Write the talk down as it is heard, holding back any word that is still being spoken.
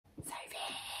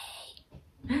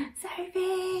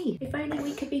Yay! If only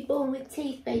we could be born with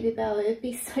teeth, Babybel, it would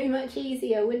be so much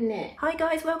easier, wouldn't it? Hi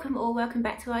guys, welcome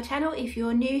back to our channel. If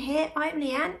you're new here, I'm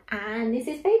Leanne and this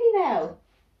is Babybel.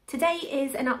 Today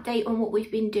is an update on what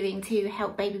we've been doing to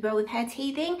help Babybel with her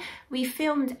teething. We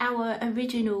filmed our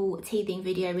original teething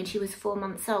video when she was 4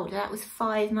 months old. That was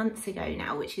 5 months ago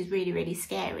now, which is really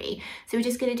scary. So we're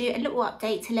just going to do a little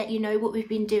update to let you know what we've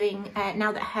been doing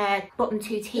now that her bottom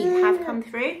 2 teeth have come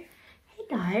through.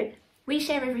 Hello. We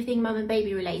share everything mum and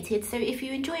baby related, so if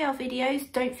you enjoy our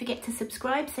videos, don't forget to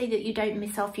subscribe so that you don't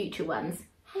miss our future ones.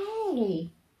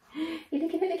 Hey, you're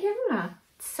looking at the camera.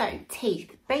 So,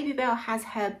 teeth. Babybel has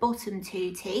her bottom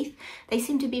 2 teeth. They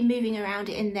seem to be moving around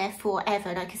in there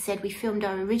forever. Like I said, we filmed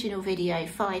our original video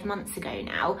 5 months ago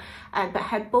now, but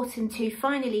her bottom 2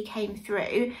 finally came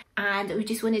through, and we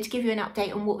just wanted to give you an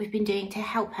update on what we've been doing to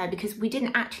help her, because we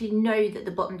didn't actually know that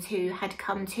the bottom 2 had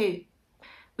come to.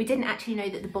 We didn't actually know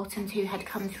that the bottom 2 had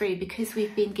come through because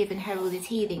we've been giving her all the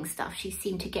teething stuff. She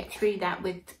seemed to get through that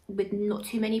with not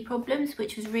too many problems,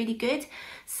 which was really good.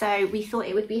 So we thought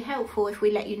it would be helpful if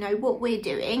we let you know what we're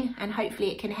doing, and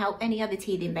hopefully it can help any other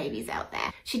teething babies out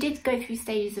there. She did go through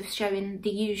stages of showing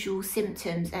the usual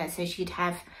symptoms, so she'd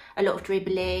have a lot of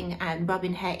dribbling and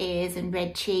rubbing her ears and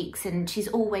red cheeks, and she's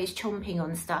always chomping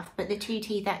on stuff, but the 2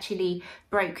 teeth actually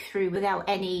broke through without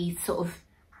any sort of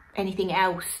anything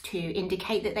else to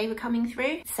indicate that they were coming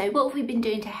through. So what have we been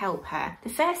doing to help her? The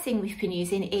first thing we've been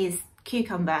using is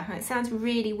cucumber. It sounds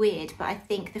really weird, but I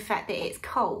think the fact that it's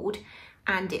cold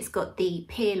and it's got the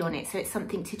peel on it, so it's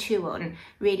something to chew on,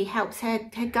 really helps her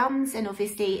gums, and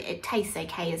obviously it tastes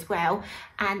okay as well.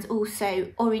 And also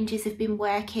oranges have been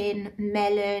working,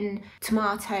 melon,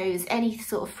 tomatoes, any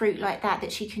sort of fruit like that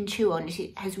that she can chew on,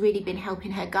 she has really been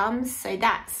helping her gums. So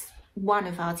that's one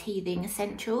of our teething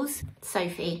essentials.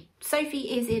 Sophie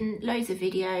is in loads of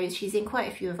videos, she's in quite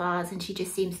a few of ours, and she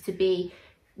just seems to be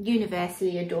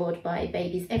universally adored by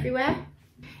babies everywhere.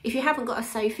 If you haven't got a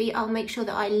Sophie, I'll make sure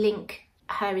that I link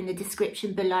her in the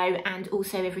description below, and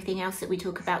also everything else that we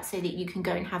talk about, so that you can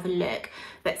go and have a look.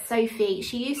 But Sophie,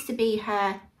 she used to be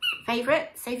her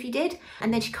favourite, Sophie did,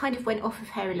 and then she kind of went off of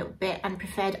her a little bit and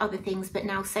preferred other things, but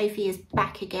now Sophie is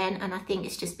back again, and I think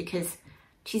it's just because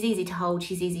she's easy to hold,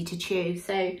 she's easy to chew.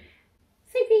 So,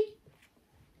 Sophie.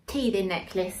 Teething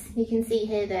necklace. You can see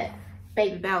here that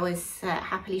Babybel was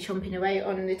happily chomping away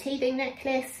on the teething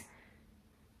necklace.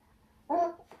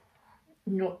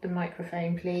 Not the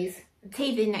microphone, please. The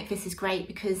teething necklace is great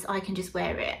because I can just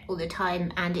wear it all the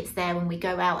time, and it's there when we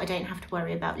go out. I don't have to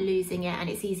worry about losing it, and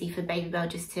it's easy for Babybel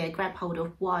just to grab hold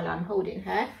of while I'm holding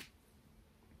her.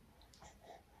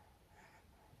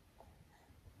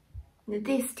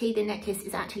 This teething necklace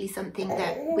is actually something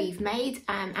that we've made,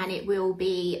 and it will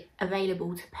be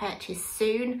available to purchase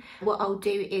soon. What I'll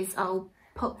do is I'll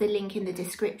pop the link in the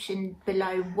description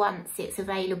below once it's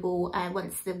available,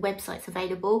 once the website's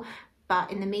available.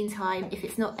 But in the meantime, if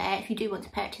it's not there, if you do want to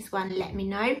purchase one, let me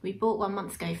know. We bought one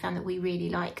months ago, found that we really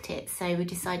liked it, so we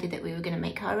decided that we were going to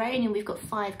make our own, and we've got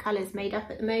 5 colours made up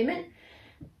at the moment.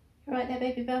 Right there,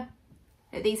 Babybel.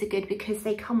 These are good because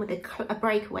they come with a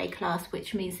breakaway clasp,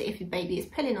 which means that if your baby is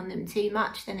pulling on them too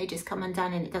much, then they just come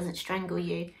undone and it doesn't strangle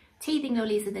you. Teething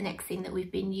lollies are the next thing that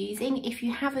we've been using. If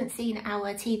you haven't seen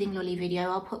our teething lolly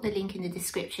video, I'll put the link in the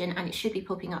description, and it should be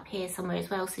popping up here somewhere as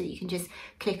well, so that you can just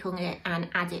click on it and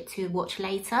add it to watch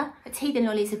later. But teething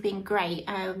lollies have been great.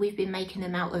 We've been making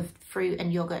them out of fruit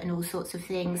and yogurt and all sorts of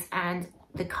things, and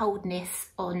the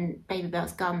coldness on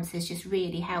Babybel's gums has just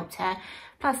really helped her.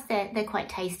 Plus they're quite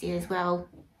tasty as well.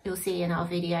 You'll see in our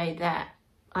video that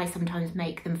I sometimes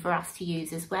make them for us to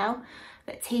use as well.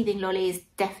 But teething lolly is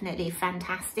definitely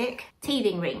fantastic.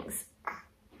 Teething rings.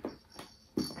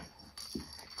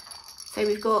 So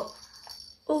we've got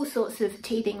all sorts of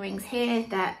teething rings here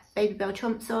that Babybel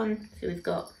chomps on. So we've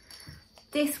got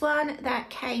this one that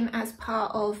came as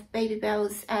part of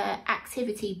Babybel's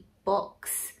activity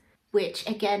box, which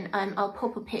again, I'll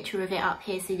pop a picture of it up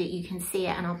here so that you can see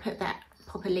it, and I'll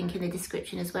pop a link in the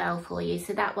description as well for you.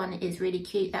 So that one is really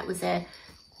cute. That was a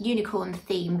unicorn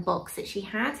themed box that she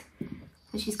had.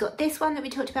 And she's got this one that we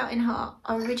talked about in her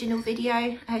original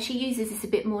video. She uses this a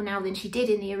bit more now than she did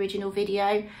in the original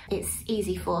video. It's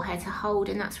easy for her to hold,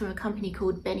 and that's from a company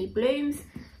called Benny Blooms.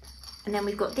 And then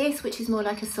we've got this, which is more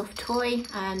like a soft toy,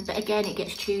 but again, it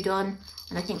gets chewed on,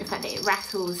 and I think the fact that it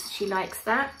rattles, she likes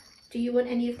that. Do you want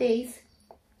any of these?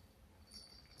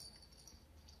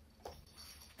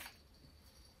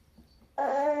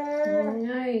 Oh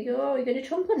no, you're going to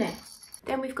chomp on it.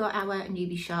 Then we've got our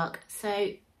newbie shark.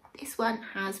 So this one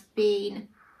has been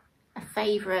a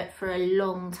favourite for a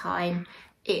long time.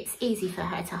 It's easy for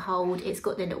her to hold. It's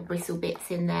got the little bristle bits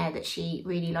in there that she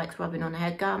really likes rubbing on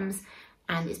her gums,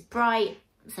 and it's bright.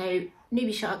 So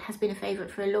Nubie Shark has been a favourite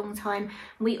for a long time.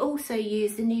 We also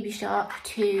use the Nubie Shark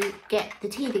to get the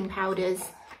teething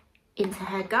powders into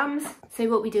her gums. So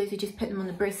what we do is we just put them on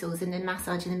the bristles and then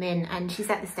massaging them in, and she's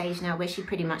at the stage now where she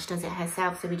pretty much does it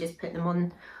herself, so we just put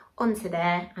them onto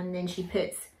there, and then she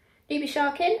puts Nubie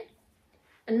Shark in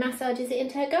and massages it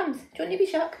into her gums. Do you want Nubie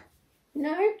Shark?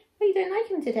 No? Oh, you don't like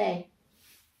him today?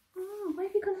 Oh, why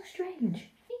have you gone all strange?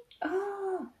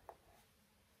 Oh,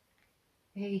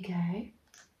 there you go.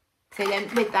 So then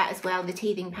with that as well, the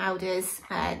teething powders,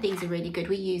 these are really good.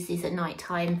 We use these at night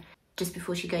time just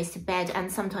before she goes to bed,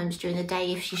 and sometimes during the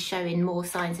day if she's showing more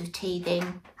signs of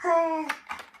teething. But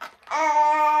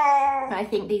I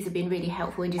think these have been really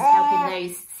helpful in just helping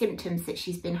those symptoms that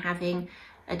she's been having,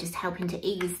 just helping to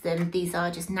ease them. These are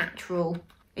just natural.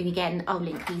 And again, I'll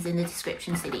link these in the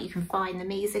description so that you can find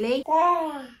them easily.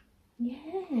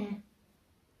 Yeah.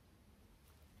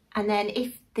 And then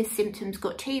if the symptoms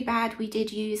got too bad, we did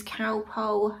use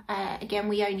Calpol. Again,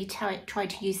 we only tried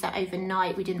to use that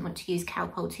overnight. We didn't want to use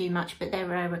Calpol too much, but there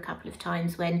were a couple of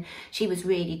times when she was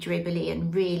really dribbly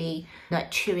and really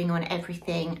like chewing on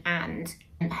everything, and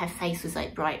her face was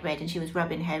like bright red and she was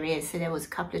rubbing her ears. So there was a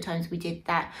couple of times we did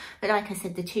that. But like I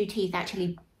said, the 2 teeth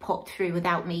actually popped through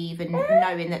without me even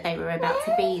knowing that they were about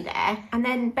to be there. And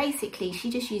then basically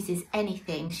she just uses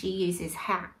anything. She uses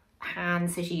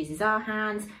hands, so she uses our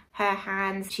hands, her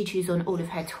hands. She chews on all of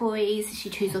her toys. She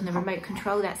chews on the remote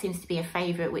control. That seems to be a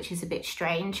favourite, which is a bit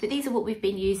strange. But these are what we've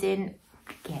been using.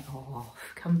 Get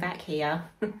off, come back here.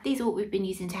 These are what we've been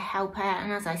using to help her,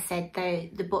 and as I said,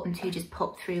 the bottom 2 just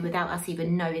popped through without us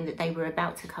even knowing that they were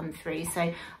about to come through.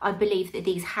 So I believe that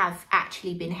these have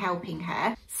actually been helping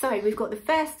her. So we've got the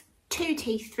first 2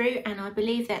 teeth through, and I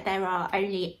believe that there are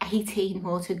only 18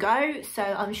 more to go. So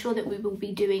I'm sure that we will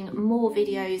be doing more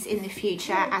videos in the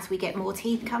future as we get more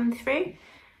teeth come through.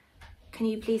 Can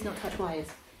you please not touch wires?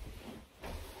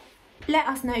 Let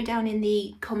us know down in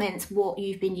the comments what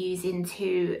you've been using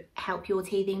to help your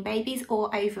teething babies,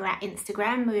 or over at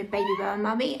Instagram. We're Babybel and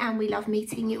Mummy, and we love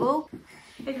meeting you all.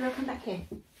 Babybel, come back here.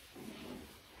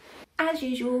 As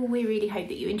usual, we really hope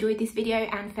that you enjoyed this video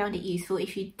and found it useful.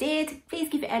 If you did, please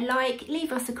give it a like,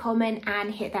 leave us a comment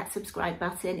and hit that subscribe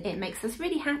button. It makes us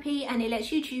really happy and it lets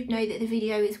YouTube know that the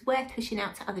video is worth pushing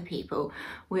out to other people.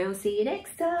 We'll see you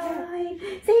next time.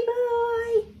 Say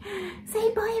bye.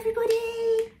 Say bye,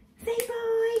 everybody. Say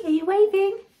bye. Are you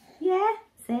waving? Yeah?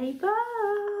 Say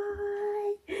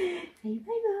bye. Say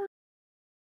bye-bye.